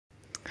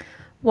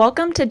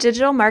Welcome to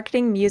Digital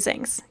Marketing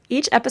Musings.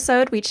 Each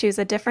episode, we choose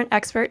a different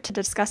expert to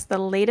discuss the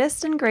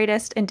latest and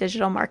greatest in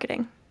digital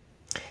marketing.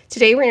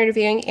 Today we're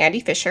interviewing Andy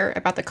Fisher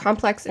about the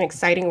complex and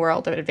exciting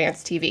world of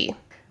advanced TV.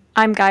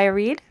 I'm Gaia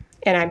Reed,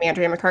 And I'm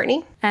Andrea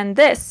McCartney. and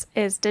this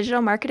is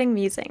Digital Marketing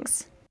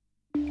Musings.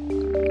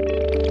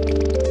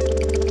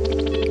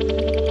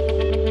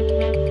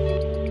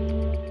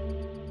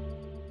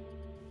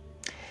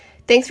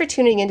 Thanks for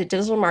tuning in to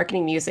Digital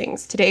Marketing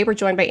Musings. Today we're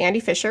joined by Andy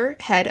Fisher,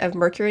 head of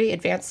Merkury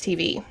Advanced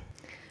TV.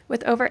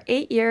 With over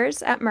 8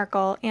 years at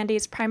Merkle,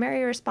 Andy's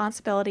primary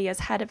responsibility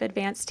as head of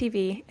Advanced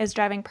TV is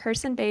driving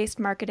person-based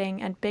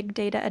marketing and big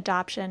data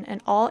adoption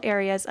in all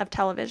areas of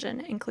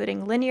television,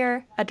 including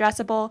linear,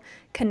 addressable,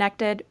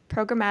 connected,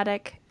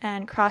 programmatic,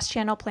 and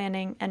cross-channel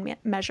planning and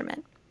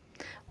measurement.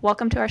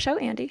 Welcome to our show,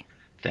 Andy.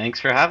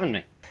 Thanks for having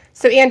me.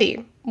 So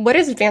Andy, what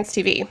is advanced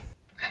TV?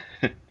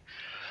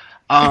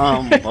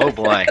 Oh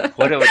boy,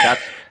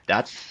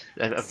 that's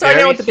a Starting out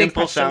very with the big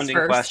simple questions sounding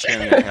first.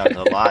 question that has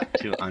a lot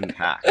to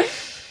unpack.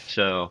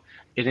 So,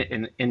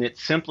 in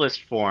its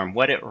simplest form,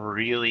 what it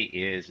really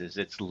is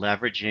it's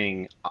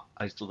leveraging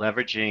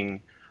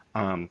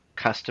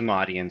custom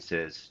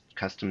audiences,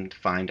 custom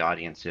defined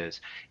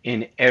audiences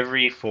in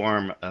every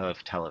form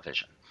of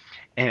television,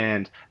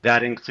 and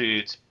that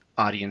includes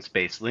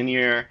audience-based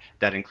linear,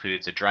 that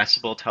includes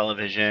addressable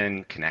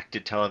television,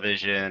 connected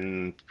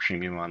television,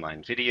 premium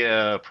online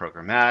video,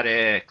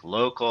 programmatic,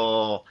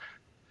 local,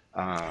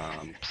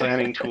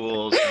 planning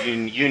tools,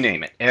 you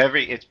name it.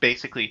 It's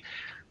basically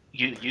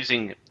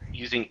using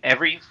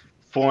every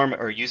form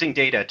or using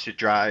data to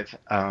drive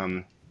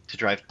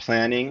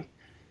planning,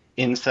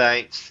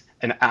 insights,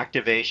 and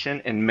activation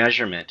and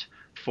measurement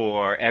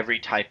for every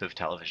type of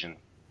television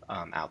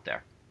out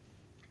there.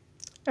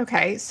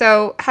 Okay,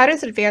 so how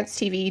does advanced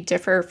TV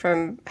differ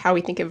from how we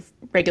think of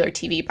regular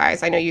TV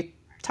buys? I know you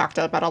talked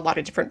about a lot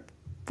of different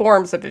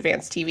forms of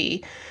advanced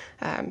TV.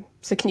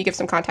 So can you give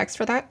some context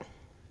for that?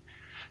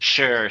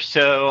 Sure.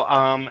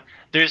 So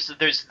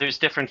there's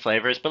different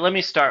flavors, but let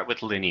me start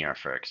with linear,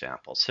 for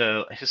example.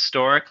 So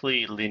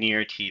historically,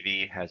 linear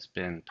TV has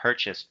been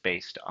purchased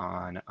based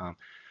on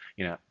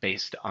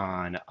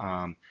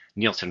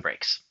Nielsen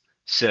breaks.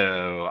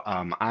 So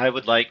I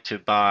would like to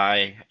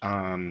buy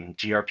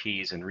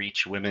GRPs and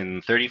reach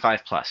women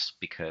 35 plus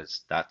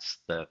because that's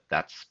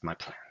my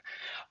plan.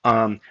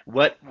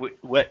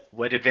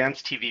 What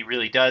advanced TV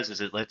really does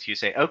is it lets you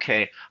say,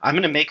 okay, I'm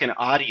going to make an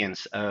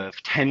audience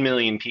of 10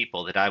 million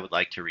people that I would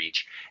like to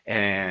reach,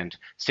 and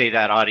say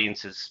that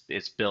audience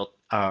is built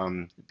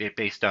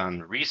based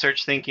on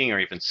research thinking or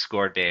even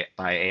scored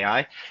by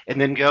AI,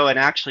 and then go and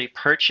actually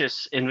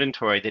purchase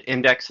inventory that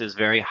indexes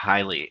very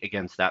highly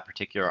against that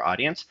particular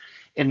audience,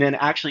 and then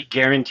actually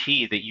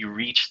guarantee that you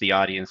reach the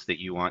audience that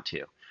you want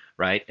to.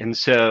 Right. And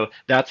so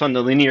that's on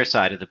the linear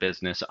side of the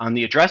business. On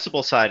the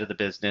addressable side of the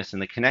business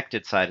and the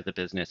connected side of the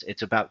business,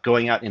 it's about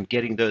going out and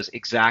getting those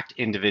exact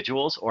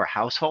individuals or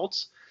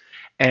households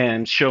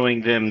and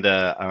showing them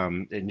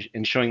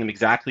and showing them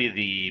exactly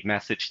the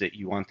message that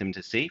you want them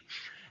to see.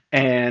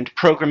 And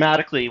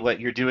programmatically,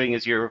 what you're doing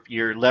is you're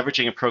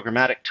leveraging a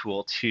programmatic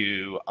tool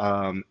to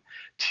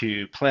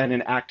plan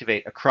and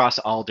activate across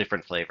all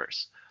different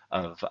flavors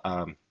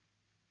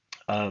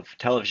of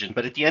television.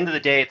 But at the end of the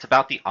day, it's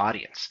about the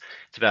audience.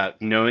 It's about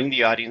knowing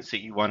the audience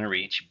that you want to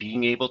reach,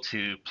 being able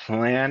to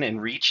plan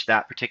and reach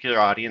that particular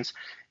audience,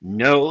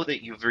 know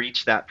that you've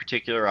reached that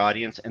particular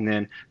audience, and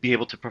then be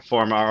able to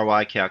perform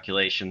ROI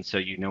calculations so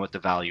you know what the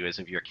value is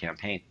of your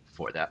campaign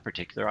for that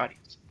particular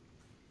audience.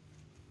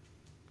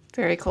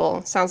 Very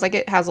cool. Sounds like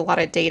it has a lot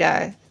of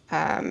data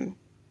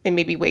in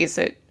maybe ways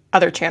that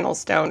other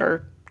channels don't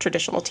or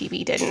traditional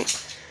TV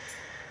didn't.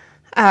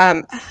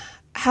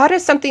 How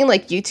does something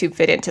like YouTube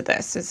fit into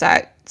this? Is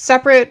that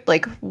separate?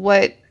 Like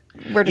where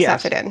does that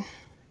Yes. fit in?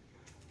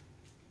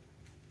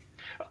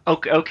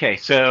 Okay,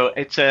 so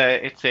it's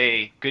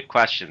a good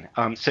question.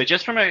 So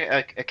just from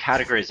a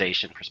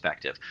categorization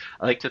perspective,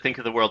 I like to think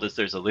of the world as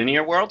there's a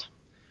linear world,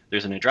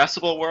 there's an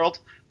addressable world,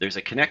 there's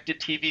a connected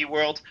TV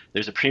world,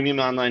 there's a premium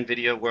online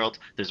video world,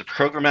 there's a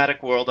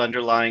programmatic world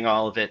underlying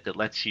all of it that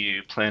lets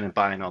you plan and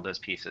buy in all those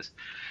pieces.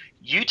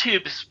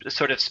 YouTube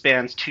sort of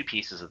spans two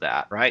pieces of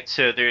that, right?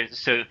 So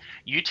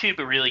YouTube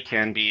really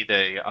can be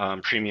the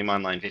premium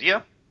online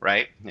video,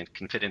 right? It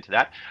can fit into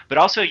that. But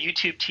also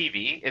YouTube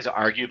TV is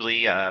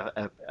arguably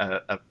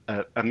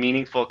a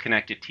meaningful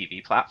connected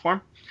TV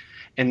platform.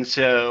 And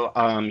so,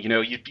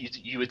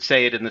 you would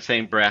say it in the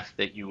same breath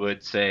that you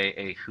would say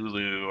a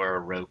Hulu or a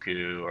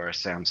Roku or a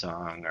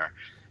Samsung or,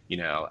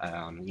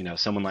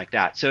 someone like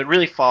that. So it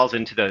really falls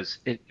into those.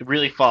 It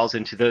really falls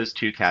into those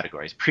two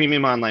categories: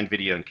 premium online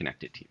video and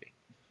connected TV.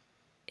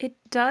 It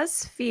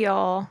does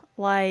feel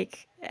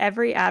like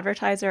every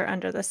advertiser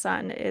under the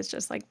sun is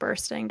just like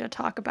bursting to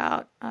talk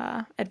about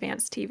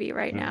advanced TV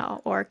right Mm-hmm.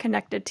 now or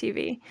connected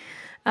TV.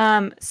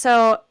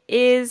 So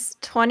is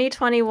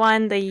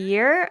 2021 the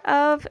year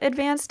of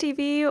advanced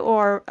TV,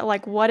 or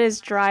like what is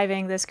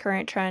driving this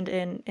current trend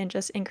in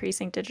just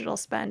increasing digital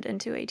spend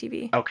into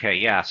ATV? Okay,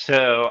 yeah.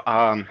 So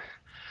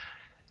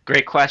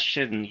Great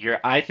question.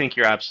 I think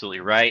you're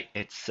absolutely right.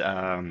 It's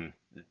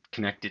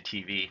connected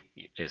TV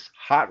is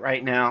hot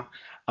right now.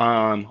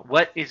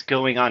 What is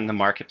going on in the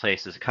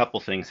marketplace is a couple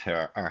things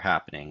are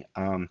happening.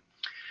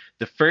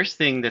 The first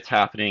thing that's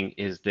happening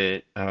is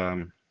that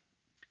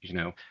you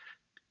know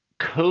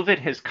COVID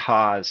has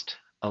caused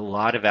a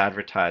lot of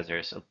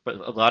advertisers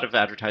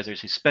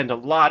who spend a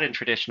lot in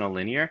traditional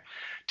linear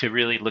to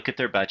really look at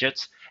their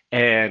budgets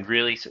and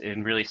really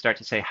start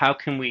to say, how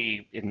can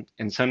we,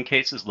 in some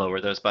cases, lower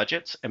those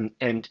budgets,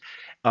 and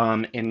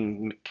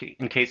in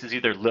cases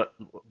either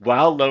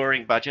while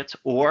lowering budgets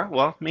or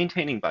while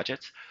maintaining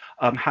budgets,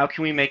 how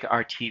can we make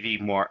our TV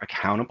more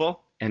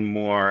accountable and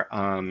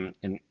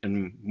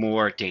and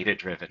more data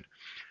driven?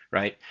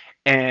 Right?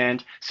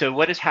 And so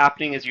what is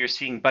happening is you're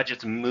seeing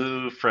budgets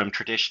move from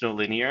traditional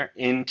linear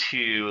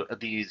into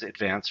these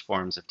advanced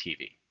forms of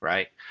TV,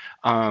 right?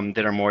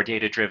 That are more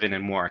data driven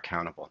and more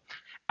accountable.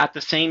 At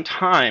the same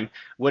time,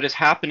 what is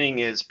happening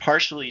is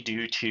partially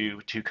due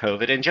to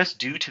COVID and just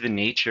due to the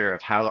nature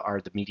of how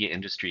the media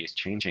industry is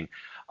changing.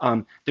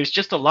 There's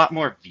just a lot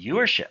more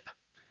viewership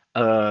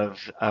of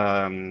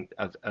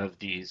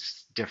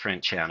these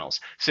different channels.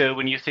 So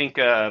when you think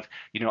of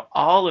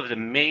all of the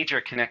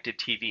major connected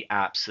TV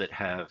apps that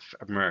have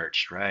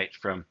emerged, right,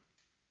 from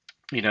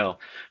you know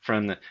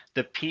from the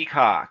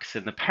Peacocks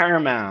and the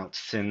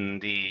Paramounts and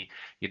the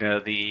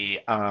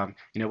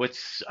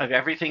what's of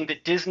everything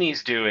that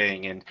Disney's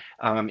doing and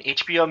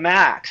HBO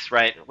Max,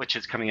 right, which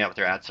is coming out with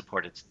their ad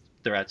supported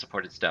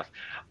stuff,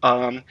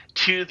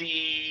 to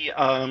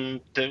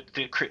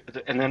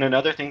and then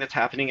another thing that's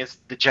happening is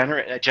a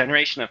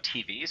generation of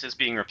TVs is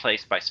being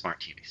replaced by smart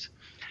TVs.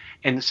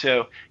 And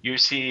so you're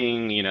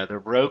seeing,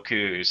 the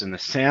Rokus and the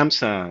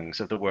Samsungs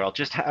of the world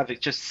just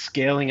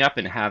scaling up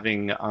and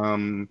having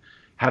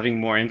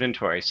more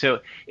inventory.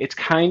 So it's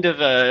kind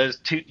of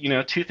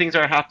two things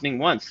are happening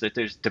once, that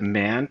there's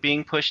demand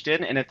being pushed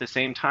in, and at the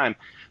same time,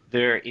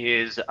 there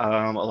is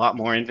a lot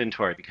more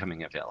inventory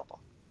becoming available.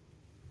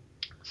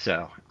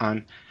 So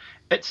I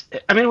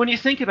mean, when you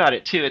think about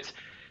it too,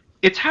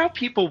 it's how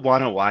people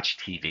want to watch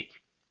TV,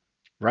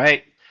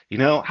 right?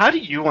 How do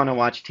you want to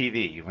watch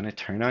TV? You want to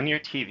turn on your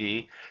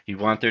TV. You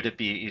want there to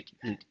be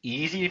an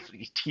easy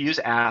to use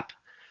app.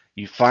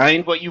 You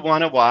find what you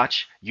want to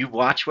watch. You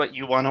watch what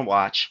you want to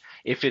watch.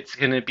 If it's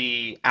going to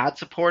be ad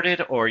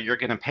supported or you're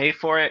going to pay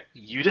for it,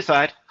 you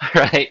decide,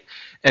 right?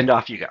 And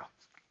off you go.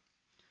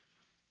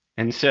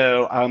 And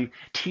so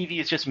TV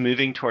is just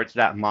moving towards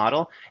that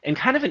model. And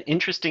kind of an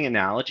interesting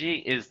analogy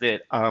is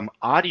that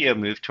audio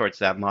moved towards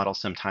that model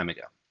some time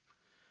ago.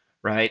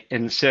 Right.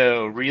 And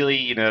so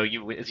really,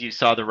 as you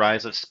saw the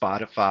rise of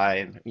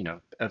Spotify and,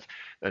 of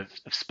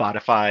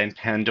Spotify and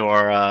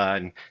Pandora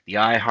and the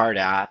iHeart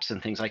apps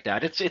and things like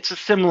that, it's a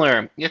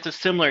similar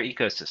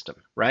ecosystem,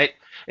 right?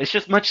 It's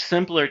just much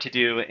simpler to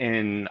do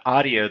in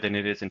audio than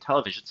it is in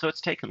television, so it's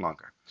taken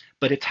longer.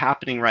 But it's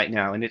happening right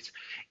now, and it's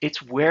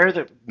where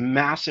the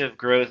massive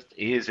growth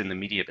is in the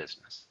media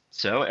business.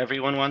 So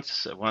everyone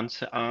wants to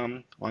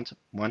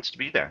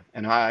be there,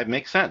 and it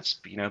makes sense.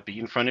 Be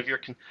in front of your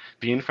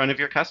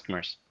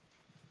customers.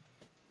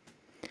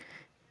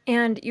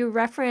 And you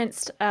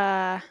referenced,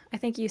 I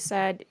think you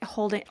said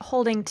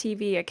holding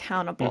TV Hmm.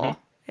 accountable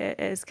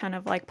is kind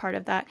of like part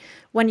of that.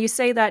 When you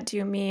say that, do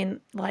you mean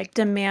like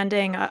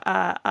demanding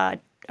a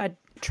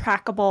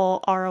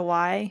trackable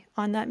ROI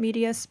on that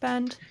media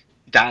spend?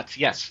 That's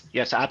yes,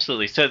 yes,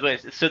 absolutely. So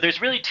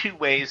there's really two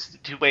ways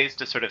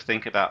to sort of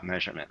think about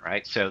measurement,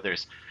 right? So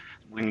there's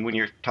when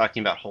you're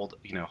talking about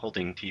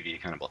holding TV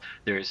accountable,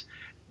 there's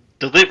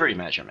delivery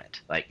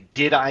measurement. Like,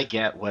 did I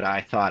get what I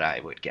thought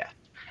I would get?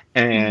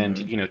 And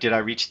Hmm. did I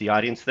reach the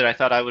audience that I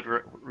thought I would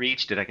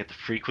reach? Did I get the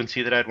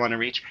frequency that I'd want to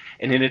reach?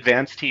 And in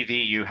advanced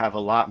TV, you have a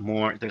lot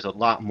more. There's a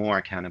lot more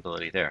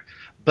accountability there.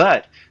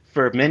 But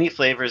for many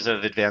flavors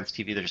of advanced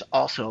TV, there's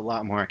also a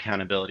lot more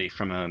accountability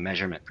from a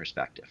measurement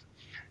perspective.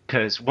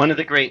 Because one of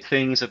the great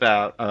things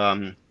about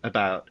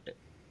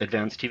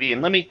advanced TV,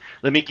 and let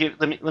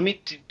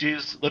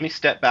me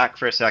step back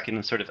for a second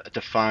and sort of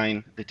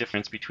define the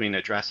difference between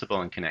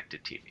addressable and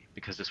connected TV,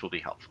 because this will be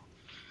helpful.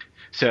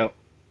 So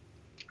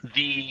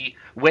the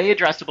way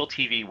addressable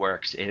TV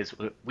works is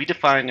we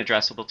define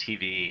addressable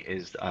TV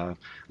is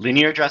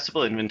linear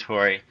addressable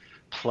inventory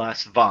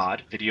plus VOD,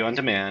 video on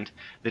demand,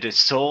 that is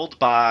sold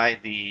by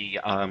the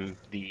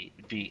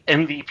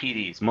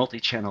MVPDs,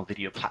 multi-channel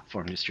video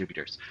platform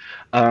distributors.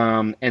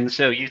 And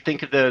so you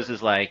think of those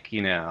as like AT&T,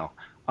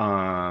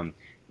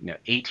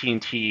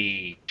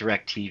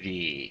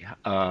 DirecTV,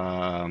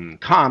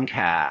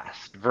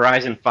 Comcast,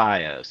 Verizon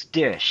Fios,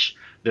 Dish,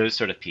 those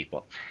sort of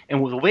people.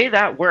 And the way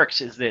that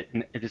works is that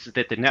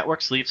the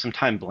networks leave some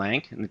time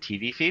blank in the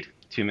TV feed,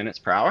 2 minutes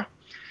per hour,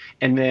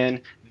 and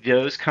then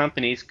those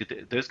companies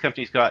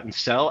go out and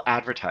sell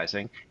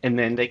advertising, and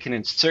then they can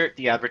insert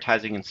the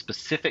advertising in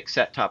specific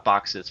set-top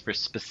boxes for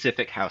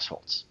specific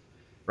households,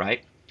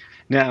 right?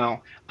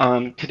 Now,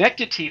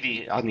 connected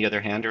TV, on the other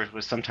hand, or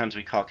what sometimes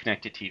we call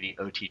connected TV,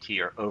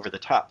 OTT, or over the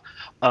top,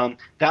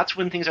 that's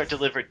when things are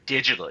delivered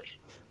digitally.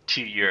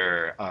 to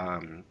your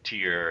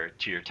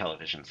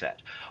television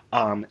set.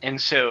 And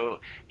so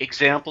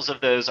examples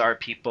of those are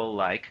people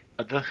like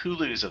the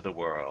Hulus of the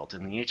world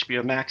and the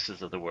HBO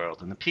Maxes of the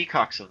world and the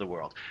Peacocks of the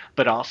world,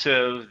 but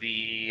also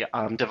the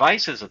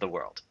devices of the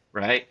world,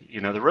 right?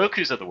 You know, the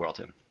Rokus of the world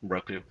and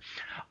Roku.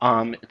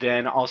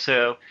 Then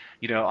also,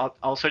 you know,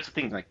 all sorts of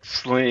things like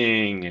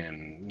Sling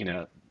and, you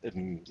know,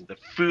 and the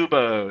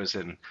Fubos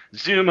and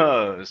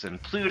Zumos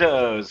and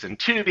Plutos and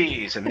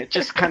Tubies, and it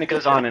just kind of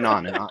goes on and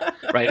on and on,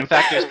 right? In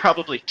fact, there's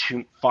probably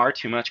far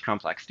too much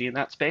complexity in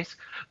that space,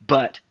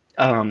 but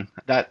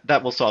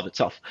that will solve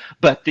itself.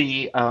 But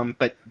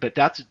but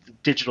that's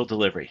digital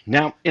delivery.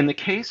 Now, in the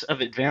case of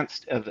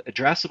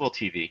addressable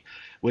TV,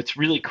 what's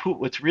really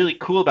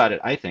cool about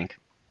it, I think,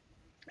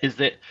 is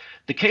that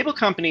the cable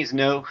companies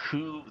know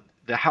who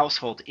the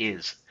household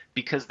is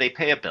because they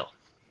pay a bill,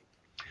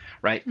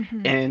 right?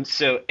 Mm-hmm. And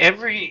so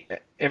every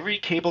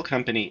cable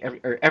company,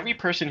 or every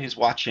person who's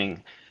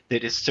watching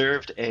that is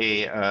served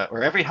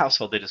or every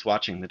household that is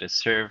watching that is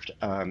served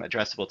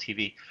addressable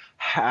TV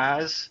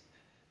has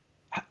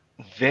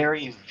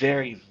very,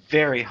 very,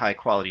 very high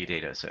quality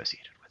data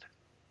associated with it,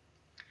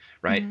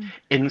 right? Mm-hmm.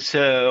 And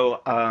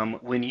so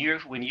when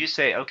you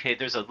say, okay,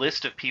 there's a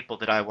list of people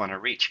that I want to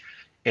reach,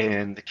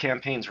 and the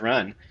campaigns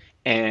run,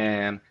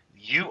 and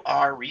you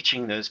are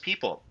reaching those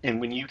people,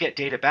 and when you get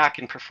data back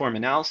and perform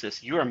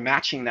analysis, you are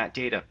matching that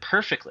data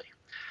perfectly.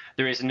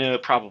 There is no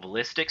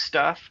probabilistic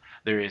stuff.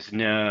 There is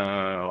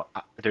no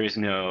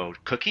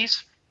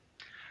cookies.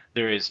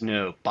 There is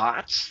no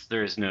bots.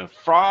 There is no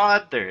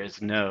fraud. There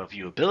is no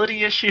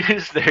viewability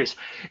issues.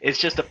 It's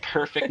just a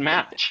perfect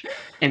match.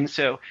 And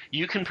so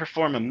you can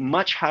perform a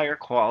much higher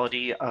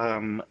quality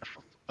of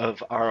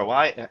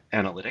ROI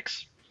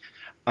analytics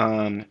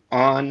in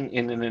an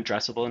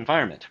addressable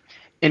environment.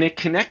 In a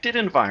connected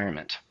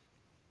environment,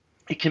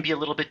 it can be a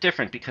little bit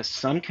different because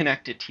some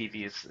connected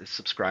TV is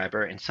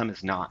subscriber and some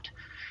is not.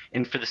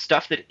 And for the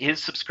stuff that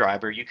is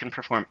subscriber, you can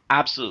perform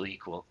absolutely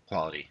equal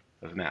quality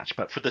of match.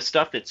 But for the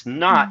stuff that's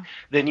not,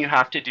 then you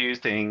have to do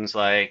things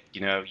like,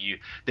 you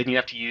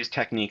have to use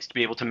techniques to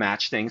be able to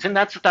match things. And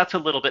that's a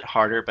little bit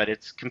harder, but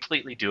it's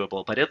completely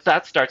doable. But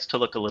that starts to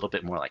look a little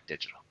bit more like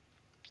digital.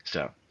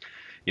 So,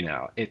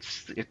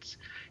 it's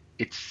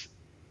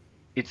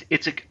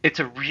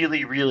a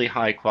really, really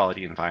high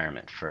quality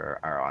environment for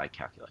ROI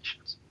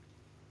calculations.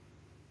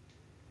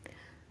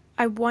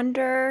 I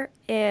wonder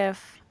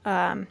if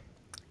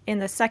in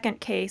the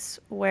second case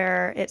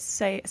where it's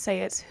say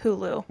it's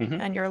Hulu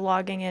and you're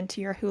logging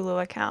into your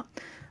Hulu account,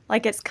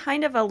 like it's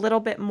kind of a little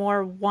bit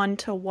more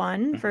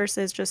one-to-one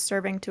versus just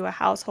serving to a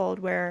household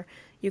where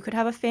you could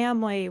have a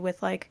family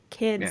with like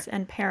kids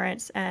and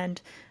parents,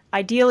 and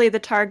ideally the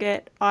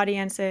target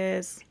audience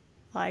is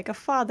like a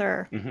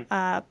father,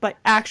 but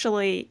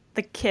actually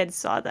the kids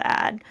saw the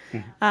ad.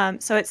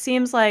 So it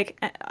seems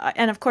like,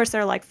 and of course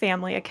they're like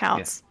family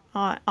accounts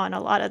on a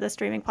lot of the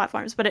streaming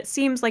platforms, but it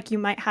seems like you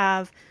might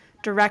have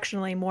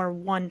directionally more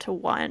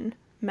one-to-one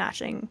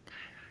matching.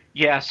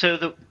 Yeah,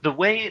 so the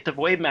way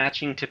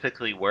matching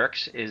typically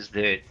works is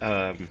that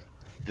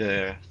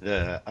the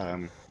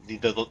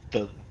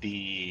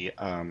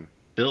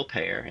bill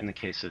payer in the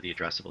case of the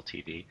addressable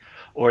TV,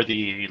 or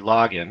the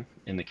login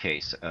in the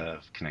case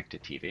of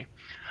connected TV,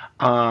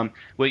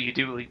 what you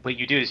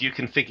do is you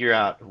can figure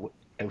out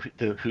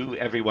who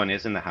everyone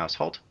is in the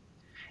household.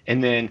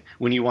 And then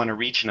when you want to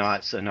reach an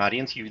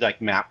audience, you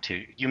map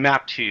to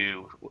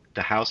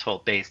the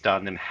household based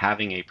on them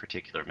having a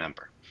particular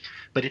member.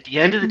 But at the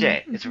end of the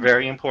day, it's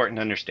very important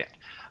to understand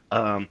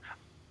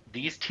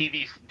these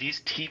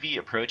TV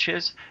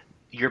approaches.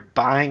 You're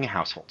buying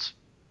households,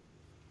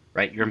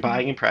 right? You're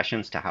buying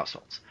impressions to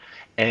households,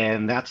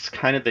 and that's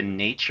kind of the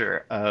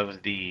nature of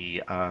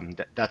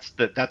that's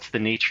the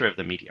nature of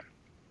the medium.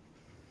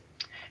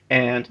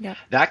 And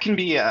that can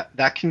be a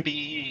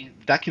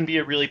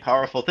really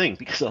powerful thing,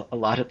 because a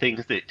lot of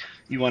things that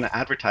you want to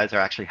advertise are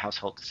actually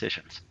household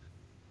decisions.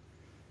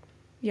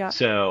 Yeah.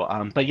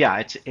 So, but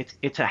yeah,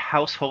 it's a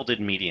householded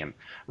medium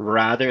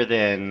rather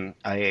than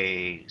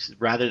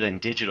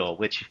digital,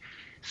 which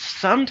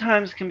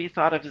sometimes can be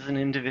thought of as an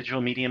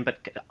individual medium, but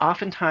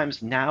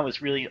oftentimes now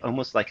is really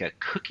almost like a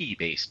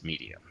cookie-based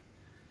medium,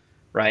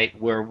 right?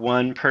 Where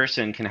one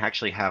person can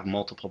actually have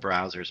multiple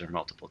browsers or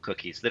multiple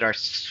cookies that are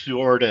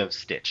sort of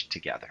stitched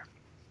together.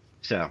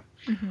 So,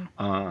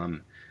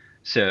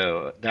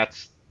 so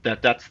that's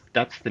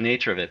the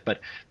nature of it. But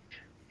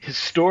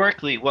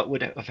historically, what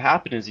would have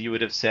happened is you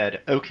would have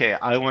said, okay,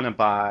 I want to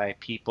buy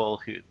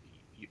people who,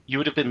 you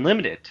would have been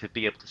limited to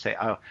be able to say,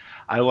 oh,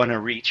 I want to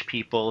reach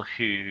people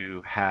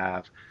who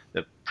have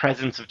the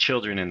presence of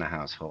children in the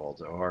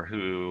household or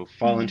who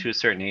fall into a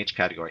certain age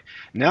category.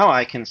 Now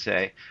I can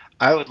say,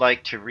 I would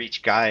like to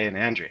reach Gaia and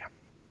Andrea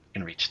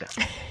and reach them.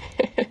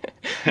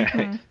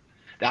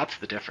 That's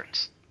the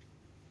difference.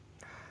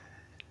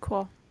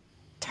 Cool.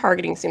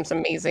 Targeting seems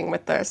amazing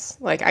with this.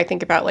 Like, I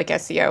think about like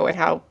SEO and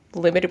how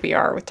limited we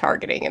are with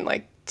targeting, and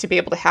like to be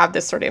able to have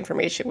this sort of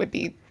information would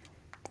be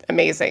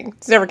amazing.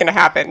 It's never going to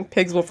happen.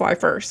 Pigs will fly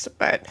first,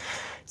 but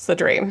it's the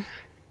dream.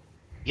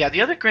 Yeah,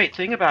 the other great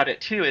thing about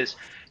it too is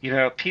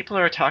People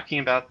are talking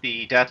about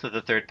the death of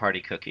the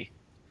third-party cookie.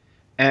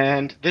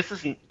 And this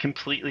isn't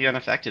completely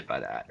unaffected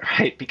by that,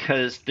 right?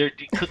 Because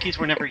cookies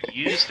were never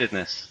used in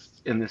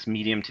this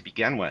medium to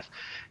begin with.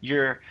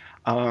 Your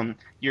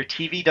your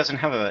TV doesn't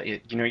have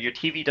your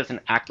TV doesn't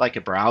act like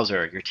a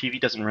browser. Your TV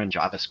doesn't run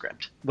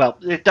JavaScript. Well,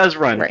 it does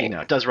run, Right.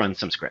 it does run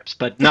some scripts,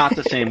 but not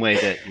the same way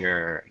that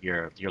your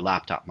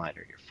laptop might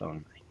or your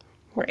phone might.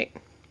 Right.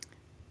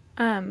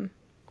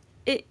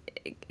 It,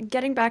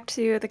 Getting back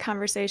to the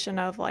conversation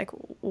of like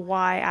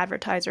why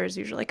advertisers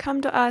usually come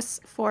to us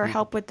for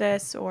help with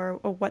this, or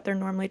what they're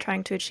normally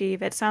trying to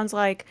achieve, it sounds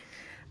like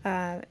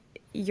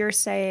you're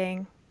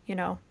saying,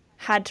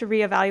 had to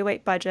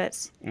reevaluate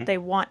budgets. They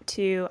want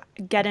to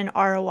get an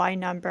ROI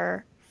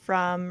number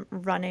from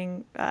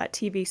running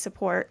TV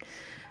support.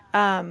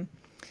 I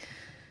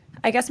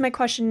guess my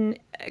question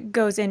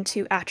goes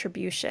into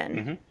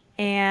attribution.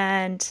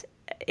 And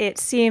it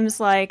seems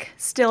like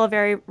still a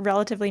very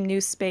relatively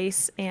new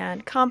space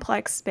and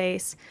complex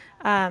space.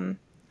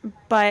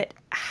 But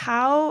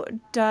how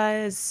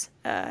does,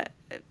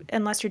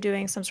 unless you're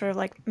doing some sort of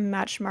like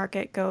match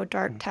market, go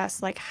dark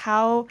test, like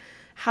how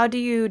do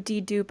you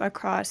dedupe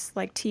across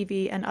like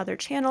TV and other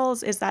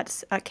channels? Is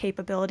that a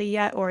capability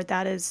yet, or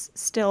that is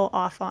still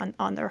off on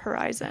the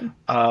horizon?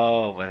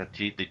 Oh, well,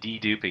 the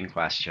deduping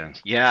question.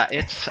 Yeah,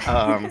 it's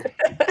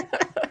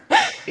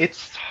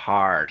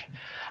hard.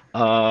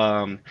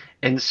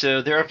 And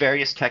so there are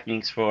various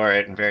techniques for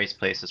it in various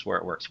places where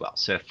it works well.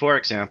 So for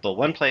example,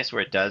 one place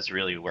where it does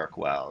really work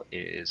well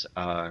is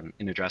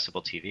in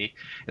addressable TV.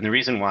 And the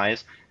reason why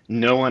is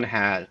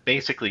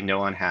basically no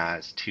one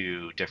has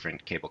two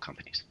different cable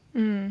companies.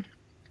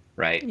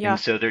 Right? Yeah. And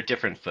so they're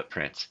different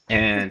footprints.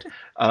 And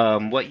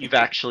what you've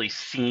actually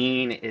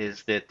seen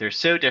is that they're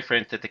so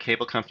different that the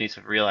cable companies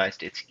have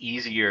realized it's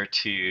easier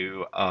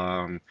to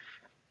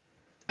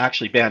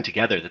actually band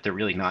together, that they're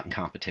really not in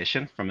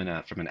competition from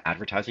an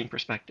advertising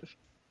perspective.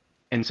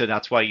 And so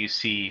that's why you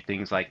see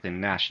things like the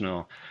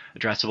National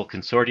Addressable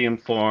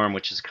Consortium Forum,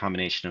 which is a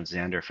combination of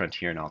Xandr,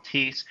 Frontier, and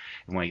Altice,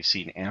 and why you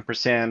see an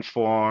Ampersand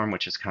Forum,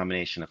 which is a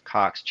combination of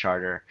Cox,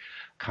 Charter,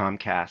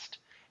 Comcast,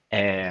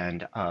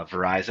 and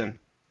Verizon.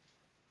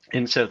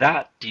 And so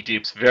that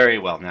dedupes very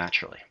well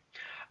naturally.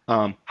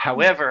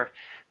 However,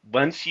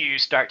 once you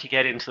start to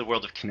get into the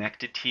world of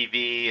connected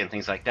TV and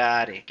things like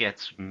that, it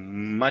gets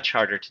much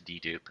harder to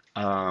dedupe.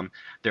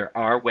 There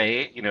are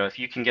ways, if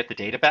you can get the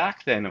data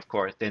back, then of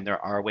course, then there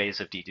are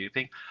ways of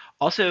deduping.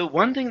 Also,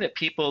 one thing that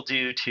people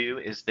do too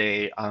is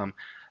they can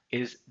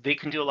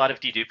do a lot of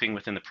deduping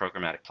within the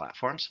programmatic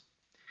platforms.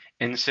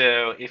 And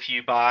so if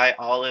you buy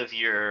all of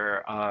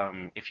your, or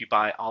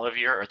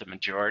the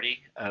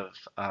majority of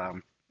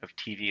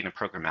TV in a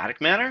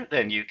programmatic manner,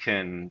 then you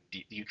can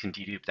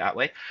dedupe that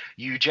way.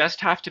 You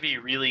just have to be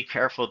really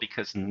careful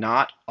because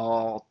not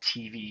all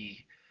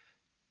TV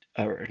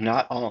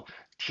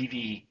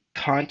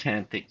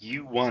content that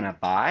you want to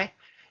buy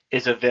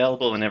is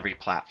available in every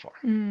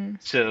platform.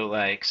 So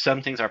like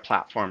some things are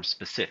platform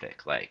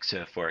specific. Like,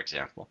 so for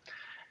example,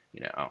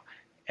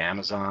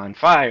 Amazon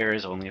Fire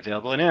is only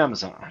available in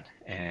Amazon,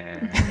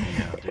 and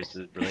there's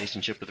a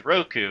relationship with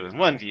Roku and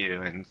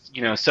OneView, and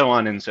so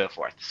on and so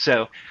forth.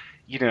 So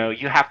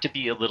you have to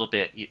be a little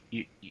bit.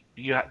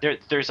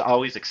 There's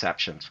always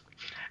exceptions.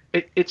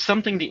 It's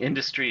something the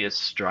industry is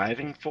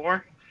striving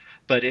for,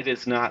 but it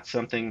is not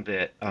something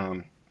that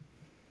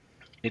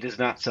it's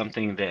not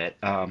something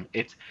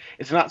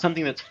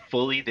that's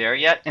fully there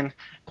yet. And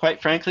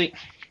quite frankly,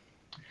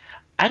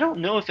 I don't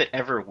know if it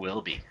ever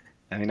will be.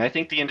 I mean, I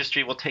think the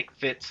industry will take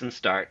fits and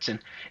starts, and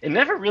it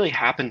never really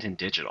happened in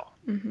digital,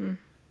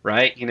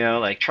 right?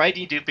 Like try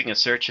deduping a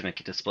search in a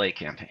display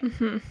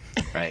campaign,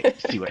 right?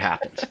 See what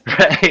happens,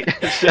 right?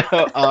 So,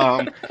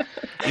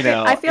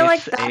 I feel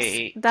like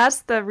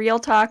that's the real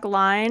talk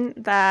line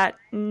that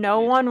no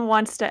one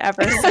wants to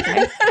ever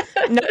say.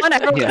 No one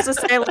ever wants to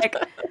say like,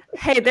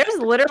 hey, there's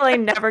literally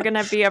never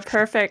going to be a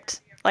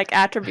perfect like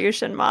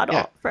attribution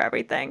model for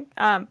everything.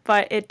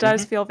 But it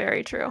does feel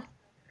very true.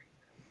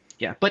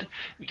 Yeah, but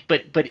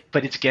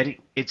it's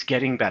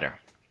getting better.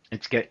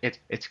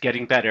 It's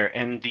getting better,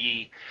 and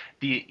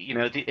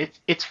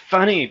it's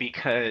funny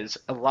because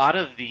a lot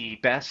of the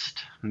best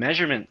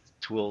measurement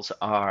tools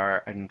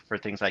are, and for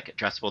things like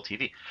addressable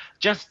TV,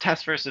 just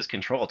test versus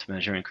control to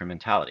measure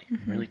incrementality.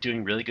 Really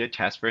doing really good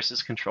test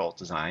versus control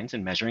designs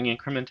and measuring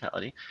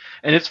incrementality.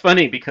 And it's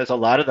funny because a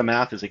lot of the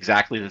math is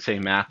exactly the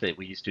same math that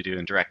we used to do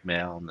in direct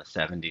mail in the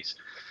 70s.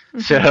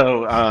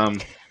 So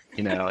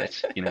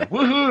it's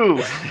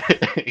woohoo,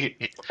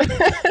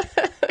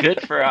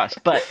 good for us.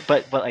 But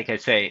like I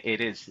say,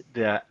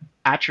 the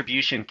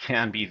attribution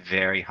can be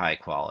very high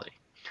quality,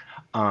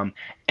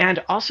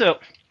 and also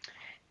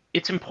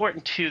it's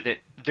important too that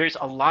there's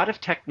a lot of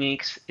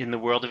techniques in the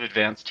world of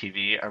advanced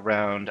TV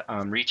around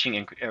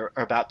reaching or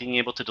about being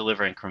able to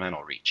deliver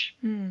incremental reach.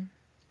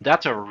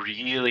 That's a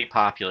really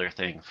popular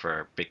thing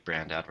for big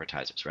brand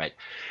advertisers, right?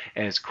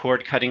 As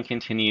cord cutting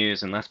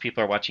continues and less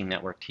people are watching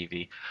network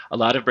TV, a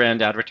lot of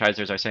brand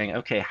advertisers are saying,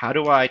 okay, how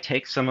do I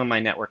take some of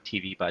my network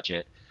TV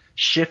budget,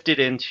 shift it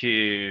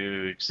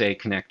into, say,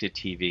 connected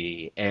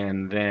TV,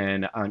 and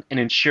then and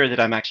ensure that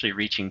I'm actually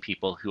reaching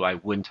people who I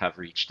wouldn't have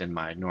reached in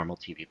my normal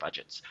TV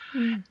budgets.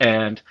 Mm.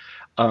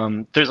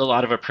 And there's a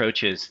lot of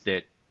approaches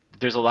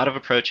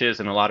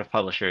and a lot of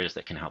publishers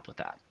that can help with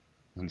that.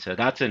 And so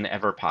that's an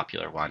ever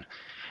popular one.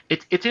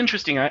 It's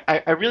interesting.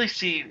 I really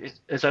see,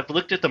 as I've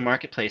looked at the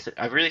marketplace,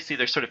 I really see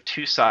there's sort of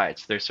two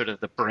sides. There's sort of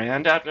the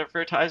brand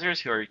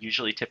advertisers who are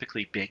usually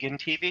typically big in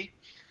TV,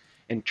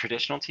 in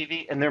traditional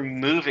TV, and they're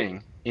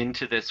moving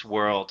into this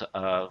world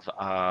of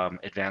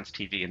advanced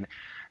TV, and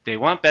they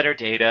want better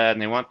data and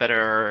they want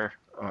better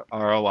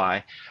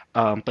ROI,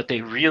 but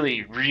they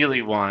really,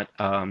 really want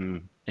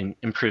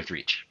improved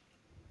reach.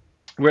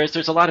 Whereas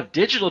there's a lot of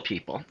digital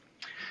people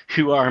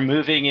who are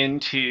moving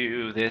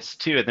into this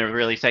too, and they're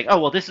really saying,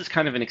 "Oh, well, this is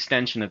kind of an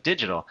extension of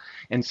digital,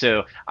 and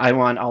so I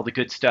want all the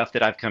good stuff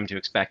that I've come to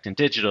expect in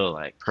digital,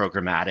 like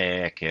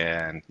programmatic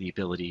and the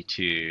ability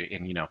to,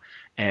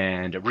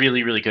 and a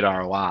really, really good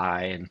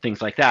ROI and things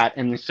like that."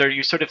 And so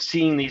you're sort of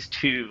seeing these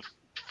two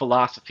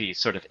philosophies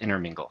sort of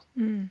intermingle.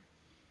 Mm.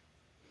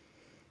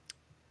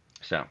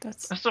 So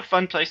That's that's a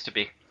fun place to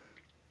be.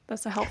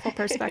 a helpful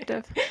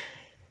perspective.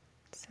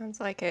 Sounds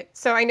like it.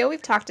 So I know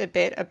we've talked a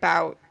bit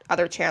about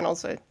other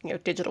channels,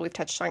 digital we've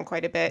touched on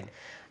quite a bit.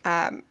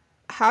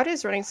 How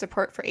does running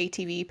support for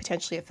ATV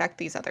potentially affect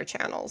these other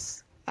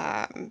channels?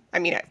 I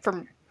mean,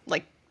 from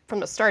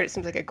the start, it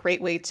seems like a great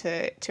way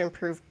to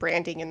improve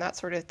branding and that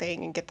sort of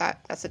thing and get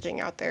that messaging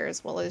out there,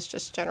 as well as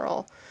just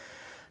general,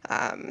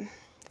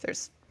 if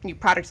there's new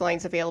product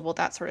lines available,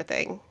 that sort of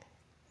thing.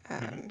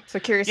 So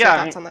curious your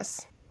Yeah, thoughts on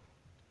this.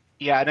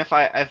 yeah, and if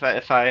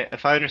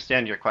I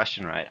understand your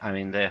question right, I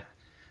mean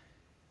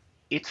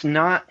it's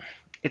not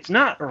it's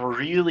not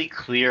really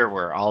clear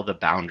where all the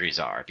boundaries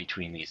are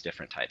between these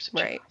different types of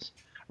Right. channels,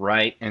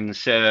 right? And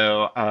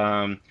so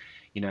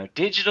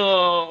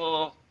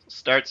digital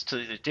starts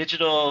to the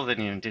digital,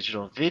 then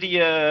digital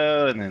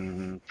video, and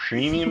then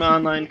premium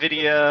online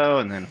video,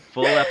 and then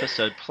full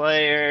episode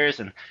players,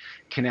 and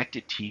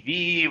connected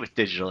TV with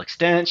digital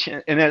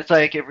extension, and it's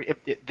like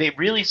they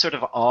really sort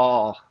of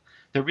all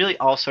they're really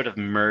all sort of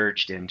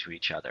merged into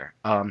each other.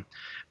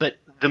 But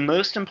the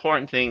most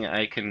important thing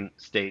I can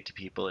state to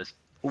people is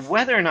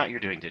whether or not you're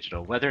doing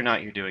digital, whether or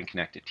not you're doing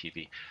connected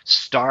TV,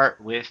 start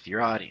with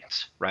your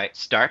audience, right?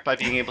 Start by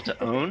being able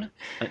to own,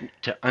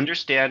 to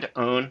understand,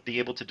 own, be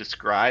able to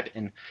describe,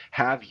 and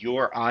have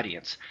your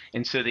audience.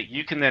 And so that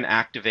you can then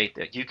activate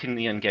that, you can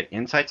then get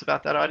insights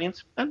about that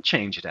audience and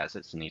change it as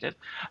it's needed,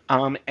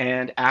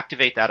 and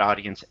activate that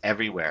audience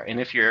everywhere. And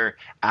if you're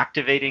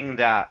activating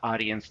that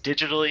audience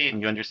digitally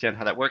and you understand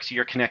how that works,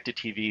 your connected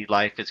TV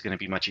life is going to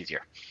be much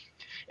easier.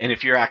 And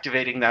if you're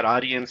activating that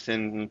audience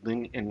in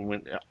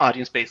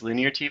audience-based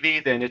linear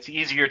TV, then it's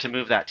easier to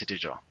move that to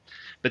digital.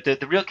 But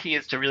the real key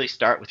is to really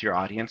start with your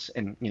audience,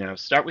 and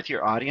start with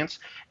your audience,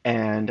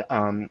 and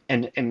the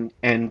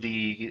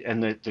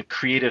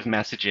creative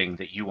messaging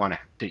that you want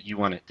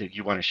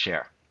to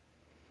share.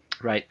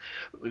 Right.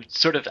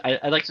 Sort of,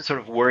 I like to sort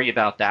of worry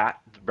about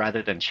that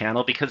rather than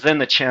channel, because then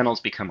the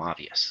channels become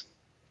obvious.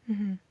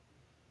 Mm-hmm.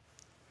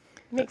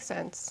 Makes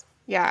sense.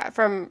 Yeah,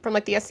 from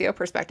like the SEO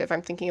perspective,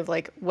 I'm thinking of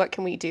like what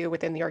can we do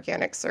within the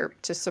organic SERP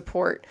to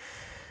support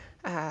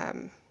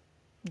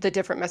the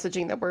different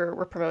messaging that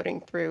we're promoting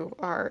through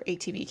our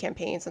ATV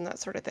campaigns and that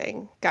sort of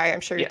thing. Guy,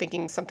 I'm sure you're Yeah.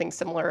 thinking something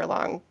similar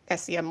along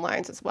SEM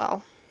lines as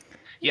well.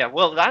 Yeah.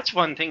 Well, that's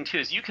one thing too,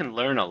 is you can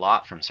learn a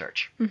lot from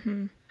search.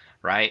 Mm-hmm.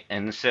 Right?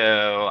 And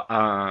so,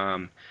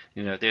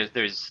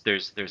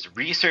 there's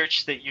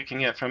research that you can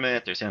get from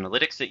it. There's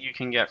analytics that you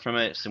can get from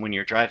it. So when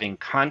you're driving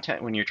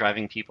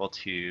people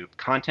to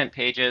content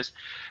pages,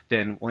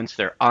 then once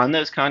they're on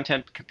those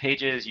content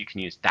pages, you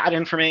can use that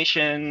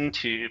information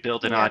to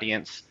build an Yeah.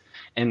 audience.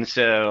 And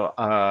so,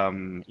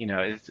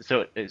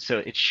 so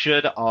it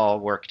should all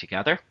work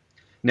together.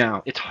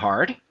 Now, it's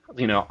hard,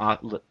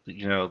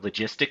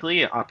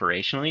 logistically,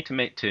 operationally,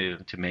 to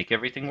make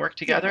everything work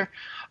together.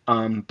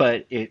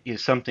 But it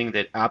is something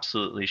that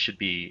absolutely should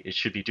be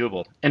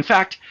doable. In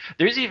fact,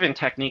 there's even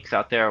techniques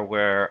out there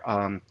where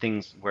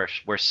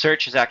where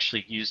search is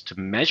actually used to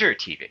measure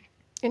TV,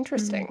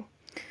 Interesting.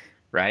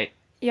 right?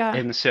 Yeah.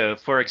 And so,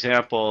 for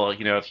example,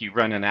 if you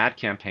run an ad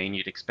campaign,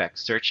 you'd expect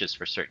searches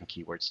for certain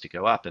keywords to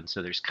go up. And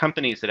so there's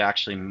companies that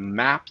actually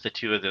map the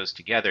two of those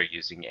together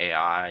using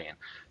AI and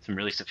some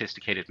really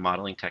sophisticated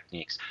modeling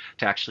techniques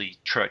to actually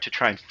try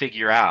and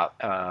figure out,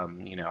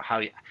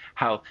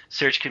 how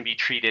search can be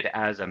treated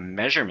as a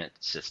measurement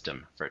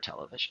system for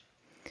television.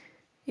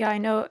 Yeah, I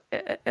know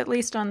at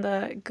least on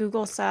the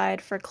Google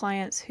side for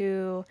clients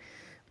who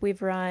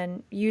we've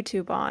run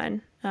YouTube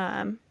on,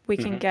 we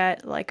can Mm-hmm.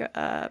 get like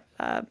a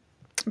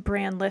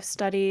brand lift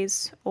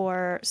studies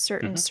or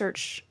certain Mm-hmm.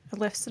 search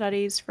lift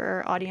studies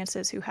for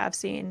audiences who have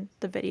seen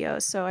the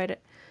videos. So I'd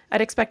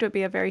expect it would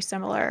be a very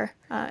similar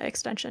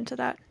extension to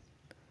that.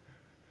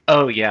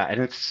 Oh yeah, and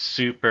it's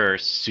super,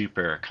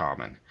 super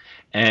common.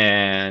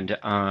 And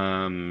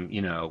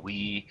you know,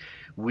 we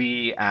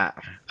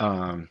at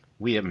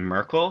we at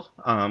Merkle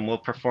will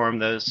perform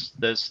those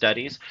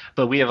studies,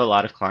 but we have a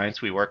lot of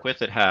clients we work with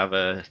that have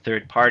a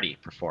third party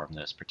perform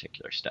those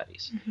particular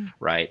studies,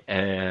 right?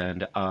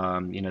 And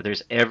you know,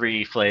 there's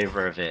every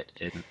flavor of it,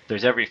 and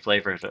there's every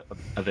flavor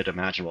of it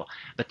imaginable.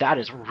 But that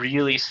is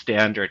really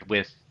standard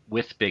with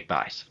big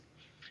buys,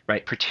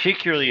 right?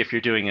 Particularly if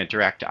you're doing a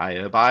direct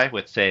IO buy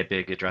with, say, a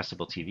big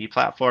addressable TV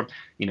platform.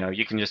 You know,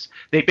 you can just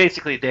they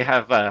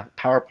have a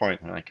PowerPoint.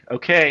 And they're like,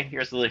 okay,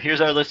 here's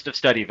our list of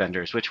study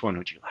vendors. Which one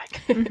would you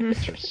like?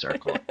 Sort of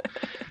circle.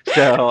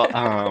 So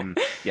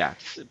yeah,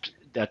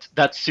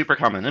 that's super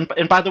common.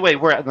 And by the way,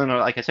 we're,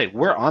 like I say,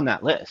 we're on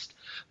that list,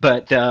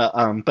 but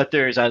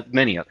there's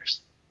many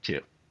others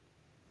too.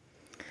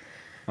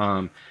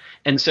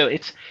 And so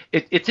it's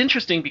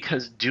interesting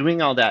because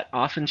doing all that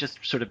often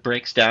just sort of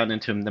breaks down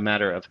into the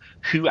matter of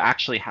who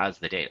actually has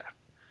the data,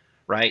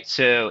 right?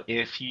 So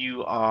if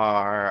you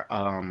are,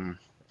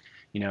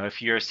 you know,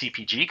 if you're a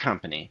CPG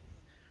company,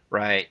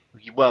 right?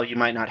 Well, you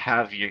might not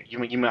have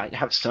you might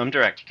have some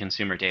direct to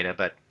consumer data,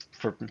 but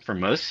for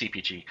most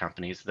CPG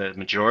companies, the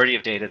majority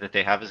of data that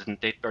they have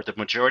or the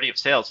majority of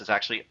sales is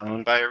actually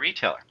owned by a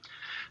retailer.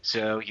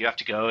 So you have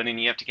to go in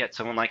and you have to get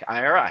someone like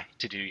IRI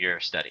to do your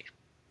study.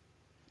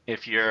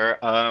 If you're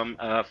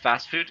a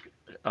fast food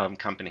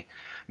company,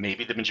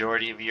 maybe the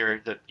majority of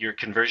your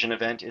conversion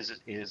event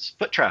is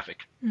foot traffic.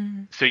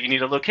 So you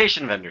need a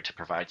location vendor to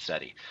provide the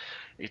study.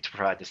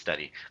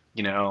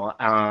 You know,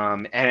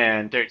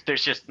 and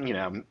there's just, you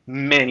know,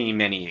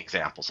 many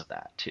examples of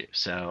that too.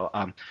 So,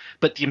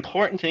 but the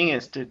important thing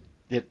is that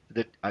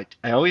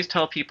I always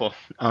tell people,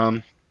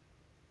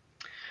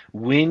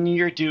 when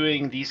you're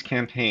doing these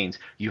campaigns,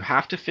 you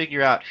have to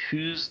figure out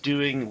who's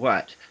doing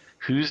what.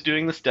 Who's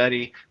doing the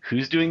study,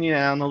 who's doing the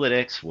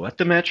analytics, what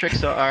the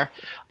metrics are,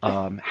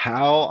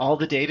 how all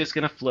the data is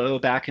going to flow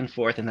back and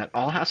forth, and that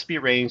all has to be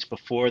arranged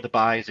before the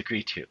buy is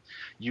agreed to.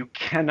 You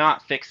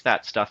cannot fix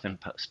that stuff in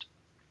post.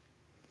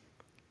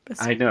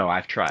 I know,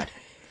 I've tried.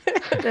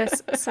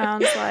 This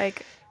sounds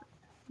like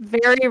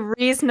very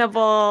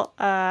reasonable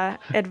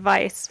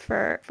advice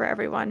for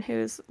everyone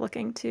who's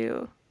looking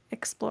to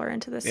explore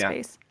into this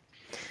space.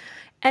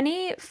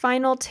 Any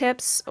final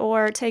tips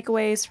or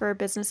takeaways for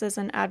businesses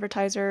and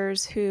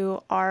advertisers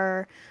who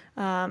are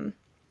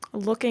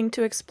looking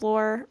to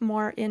explore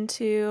more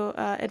into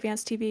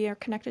advanced TV or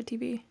connected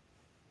TV?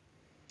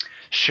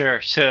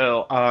 Sure.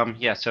 So,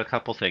 so a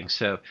couple things.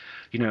 So,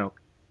 you know,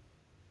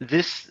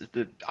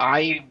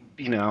 I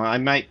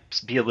might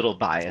be a little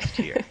biased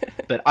here,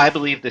 but I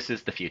believe this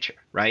is the future,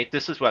 right?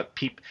 This is what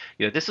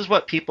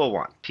people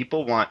want.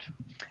 People want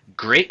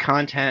great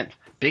content,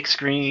 big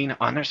screen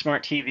on their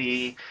smart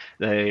TV.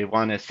 They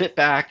want to sit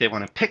back. They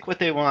want to pick what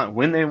they want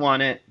when they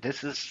want it.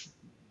 This is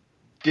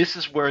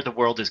where the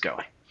world is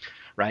going,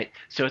 right?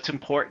 So it's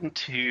important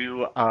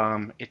to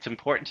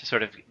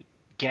sort of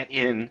get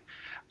into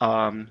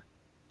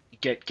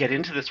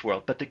this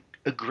world. But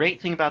a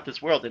great thing about this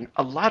world, and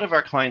a lot of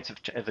our clients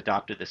have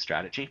adopted this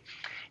strategy,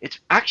 it's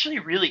actually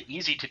really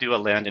easy to do a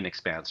land and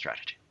expand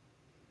strategy.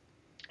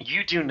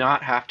 You do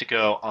not have to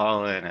go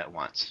all in at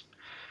once.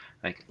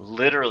 Like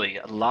literally,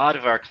 a lot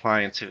of our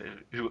clients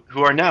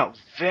who are now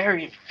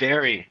very,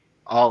 very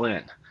all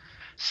in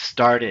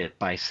started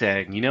by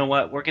saying, you know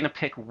what, we're going to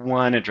pick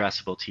one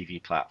addressable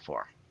TV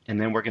platform, and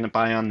then we're going to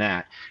buy on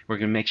that. We're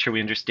going to make sure we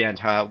understand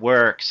how it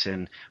works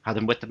and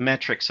what the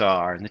metrics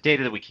are and the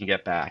data that we can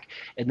get back.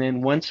 And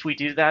then once we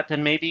do that,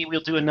 then maybe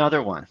we'll do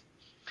another one.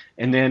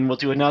 And then we'll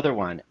do another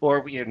one, or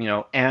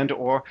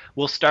or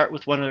we'll start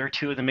with one or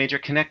two of the major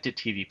connected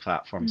TV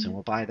platforms, and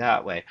we'll buy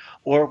that way,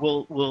 or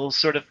we'll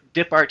sort of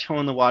dip our toe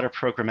in the water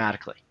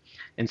programmatically,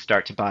 and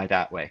start to buy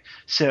that way.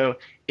 So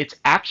it's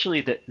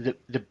actually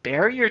the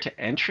barrier to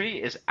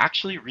entry is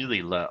actually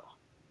really low,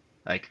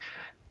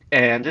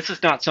 and this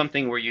is not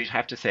something where you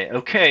have to say,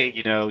 okay,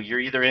 you're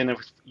either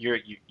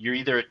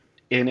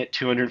in at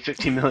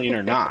 250 million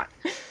or not.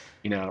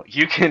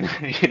 You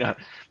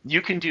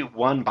can do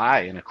one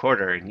buy in a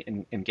quarter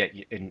and get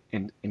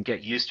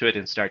used to it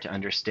and start to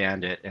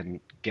understand it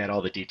and get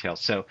all the details.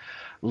 So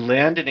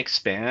land and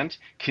expand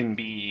can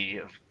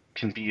be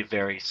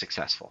very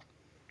successful.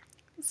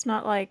 It's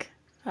not like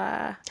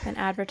an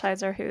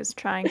advertiser who's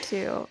trying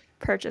to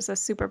purchase a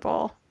Super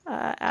Bowl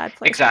ad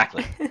placement.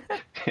 Exactly.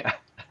 Yeah.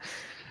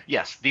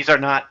 Yes, these are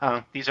not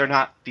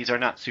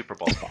Super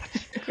Bowl spots.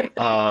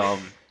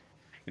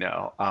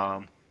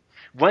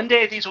 One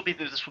day this will be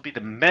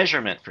the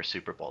measurement for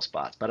Super Bowl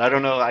spots, but I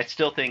don't know. I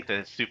still think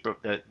the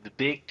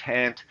big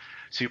tent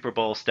Super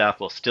Bowl stuff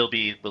will still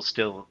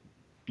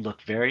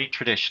look very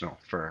traditional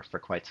for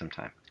quite some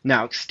time.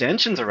 Now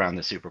extensions around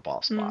the Super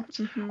Bowl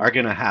spots are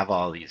going to have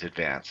all these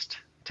advanced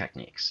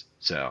techniques.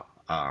 So,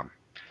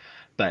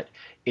 but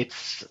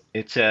it's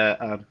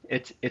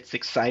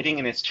exciting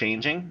and it's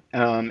changing.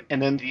 And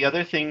then the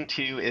other thing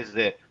too is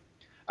that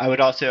I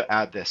would also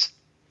add this.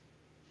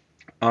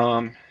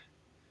 When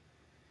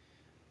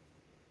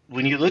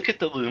you look at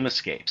the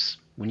Lumascapes,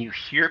 when you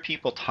hear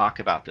people talk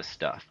about this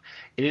stuff,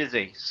 it is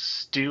a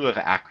stew of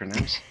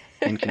acronyms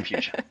and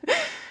confusion.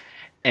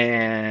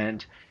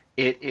 And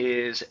it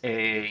is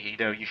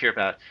you hear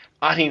about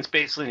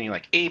audience-based linear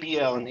like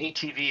ABL and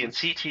ATV and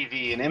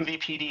CTV and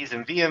MVPDs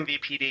and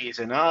VMVPDs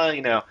and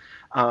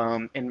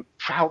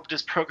how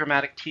does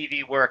programmatic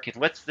TV work?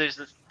 And there's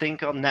this thing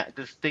called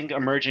this thing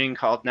emerging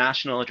called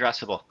national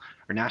addressable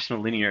or national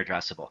linear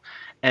addressable,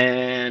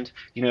 and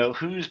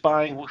who's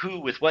buying who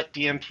with what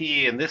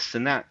DMP and this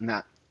and that and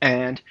that.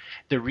 And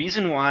the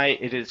reason why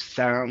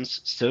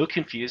sounds so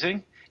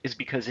confusing is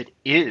because it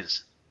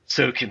is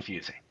so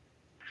confusing.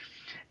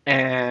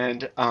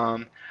 And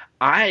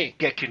I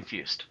get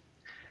confused.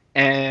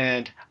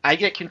 And I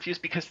get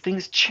confused because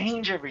things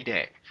change every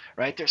day,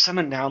 right? There's some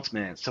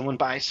announcement, someone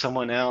buys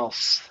someone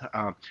else,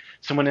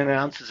 someone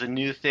announces a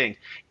new thing.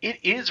 It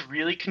is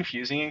really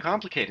confusing and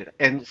complicated.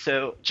 And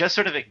so just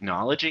sort of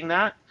acknowledging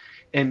that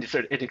and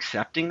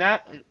accepting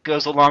that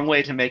goes a long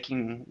way to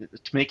making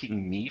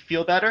me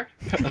feel better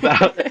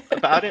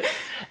about it.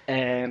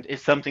 And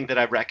it's something that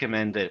I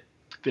recommend that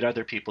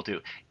other people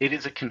do. It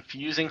is a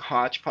confusing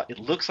hodgepodge. It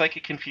looks like a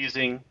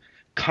confusing,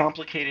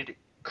 complicated,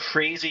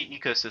 crazy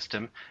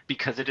ecosystem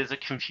because it is a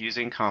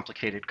confusing,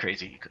 complicated,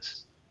 crazy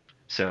ecosystem.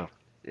 So,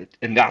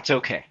 and that's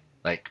okay.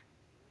 Like,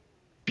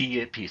 be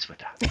at peace with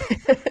that.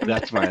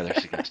 That's my other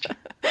suggestion.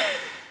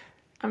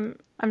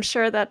 I'm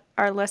sure that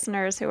our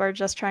listeners who are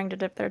just trying to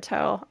dip their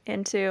toe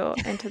into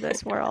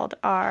this world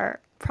are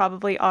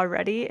probably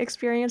already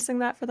experiencing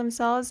that for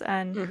themselves,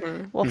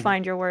 and will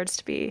find your words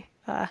to be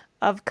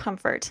of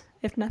comfort,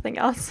 if nothing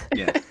else.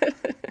 Yeah.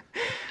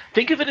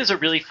 Think of it as a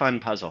really fun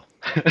puzzle.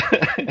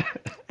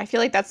 I feel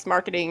like that's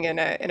marketing in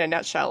a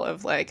nutshell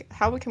of like,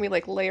 how can we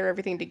like layer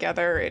everything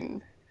together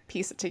and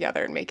piece it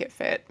together and make it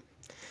fit?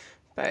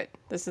 But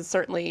this is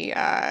certainly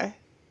a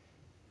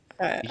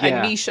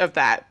niche of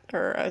that,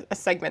 or a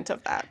segment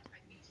of that.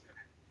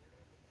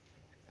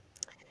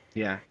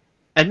 Yeah.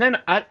 And then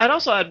I'd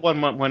also add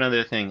one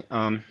other thing.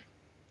 And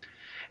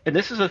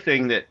this is a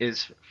thing that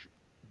is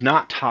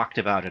not talked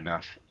about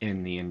enough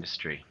in the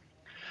industry.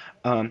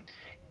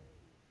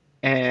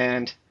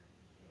 And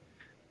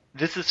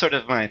this is sort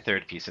of my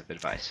third piece of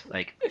advice.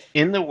 Like,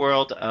 in the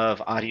world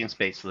of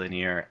audience-based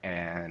linear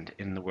and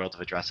in the world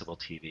of addressable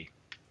TV,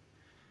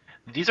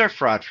 these are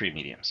fraud-free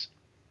mediums.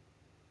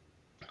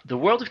 The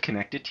world of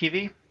connected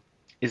TV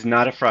is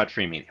not a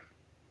fraud-free medium.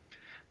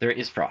 There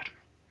is fraud,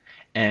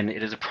 and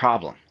it is a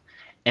problem.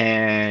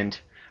 And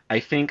I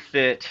think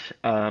that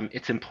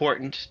it's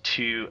important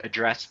to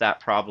address that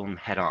problem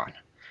head on.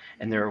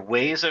 And there are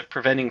ways of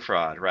preventing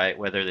fraud, right?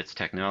 Whether it's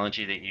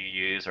technology that you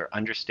use or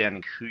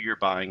understanding who you're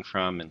buying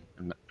from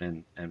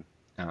and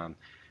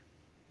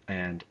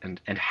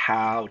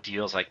how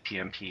deals like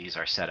PMPs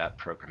are set up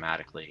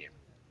programmatically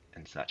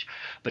and such.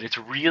 But it's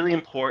really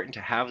important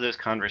to have those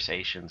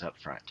conversations up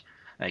front.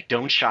 Like,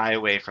 don't shy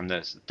away from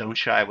those. Don't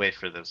shy away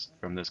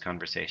from those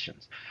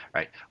conversations,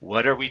 right?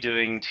 What are we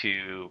doing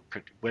to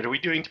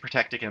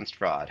protect against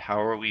fraud?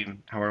 How are we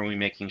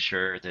making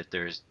sure that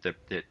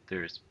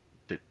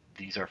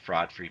these are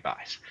fraud-free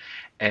buys?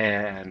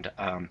 And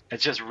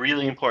it's just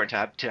really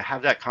important to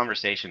have that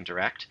conversation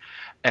direct.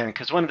 And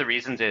because one of the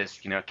reasons is,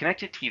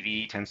 connected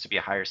TV tends to be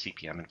a higher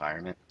CPM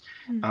environment.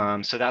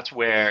 So that's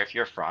where, if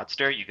you're a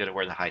fraudster, you go to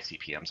where the high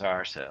CPMs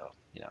are, so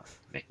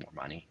make more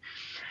money.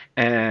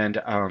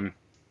 And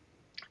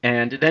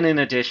then in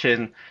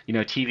addition,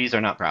 TVs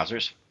are not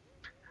browsers,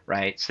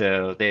 right?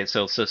 So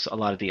a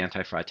lot of the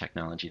anti-fraud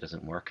technology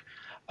doesn't work.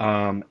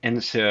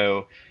 And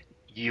so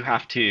you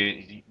have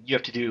to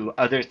do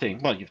other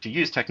things. Well, you have to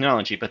use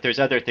technology, but there's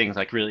other things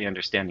like really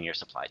understanding your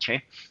supply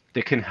chain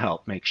that can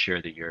help make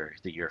sure that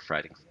you're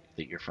fighting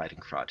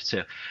fraud.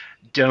 So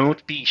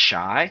don't be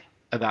shy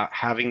about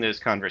having those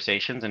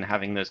conversations and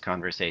having those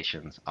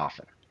conversations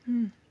often.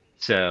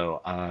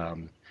 So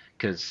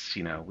because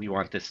we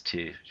want this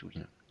to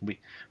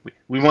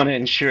we want to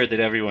ensure that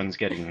everyone's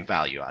getting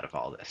value out of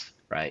all this,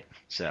 right?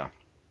 So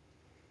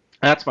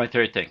that's my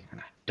third thing.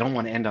 And I don't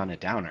want to end on a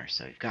downer,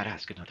 so you've got to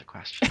ask another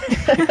question.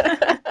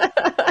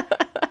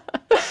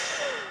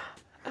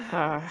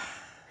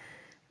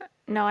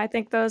 No, I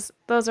think those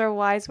are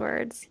wise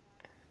words.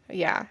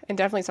 Yeah, and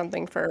definitely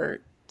something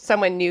for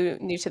someone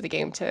new to the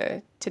game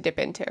to dip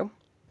into.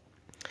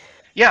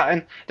 Yeah,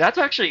 and that's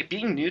actually,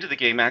 being new to the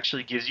game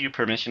actually gives you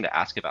permission to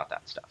ask about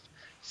that stuff.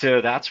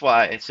 So that's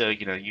why. So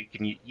you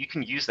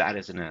can use that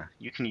as an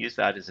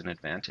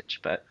advantage.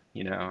 But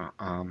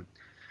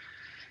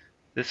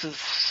this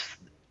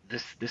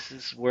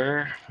is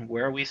where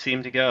we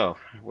seem to go,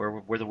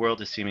 where the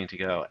world is seeming to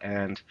go.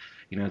 And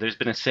there's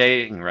been a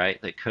saying,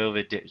 right, that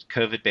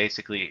COVID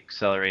basically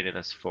accelerated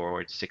us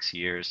forward 6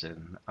 years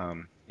in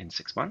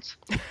 6 months.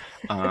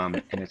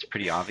 And it's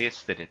pretty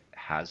obvious that it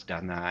has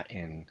done that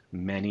in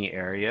many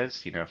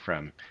areas,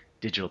 from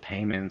digital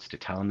payments to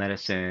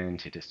telemedicine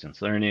to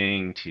distance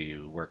learning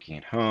to working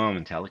at home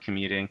and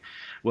telecommuting.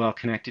 Well,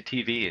 connected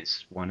TV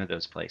is one of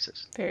those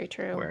places. Very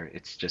true. Where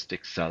it's just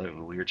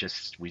accelerated.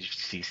 We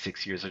see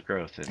 6 years of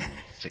growth in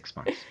 6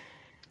 months.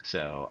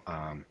 So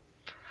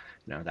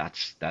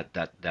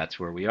that's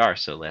where we are.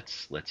 So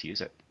let's use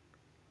it.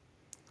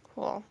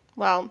 Cool.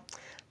 Well,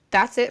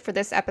 That's it for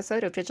this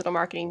episode of Digital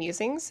Marketing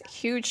Musings.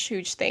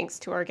 Huge thanks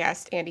to our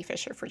guest, Andy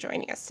Fisher, for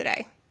joining us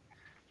today.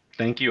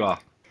 Thank you all.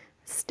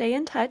 Stay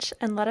in touch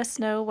and let us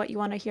know what you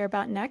want to hear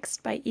about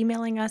next by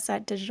emailing us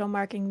at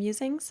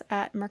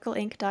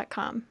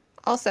digitalmarketingmusings@merkleinc.com.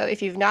 Also,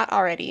 if you've not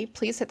already,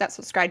 please hit that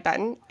subscribe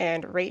button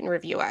and rate and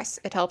review us.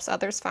 It helps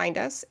others find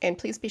us, and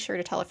please be sure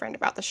to tell a friend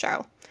about the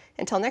show.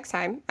 Until next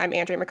time, I'm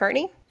Andrea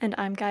McCartney. And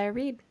I'm Gaia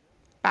Reed.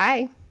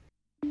 Bye.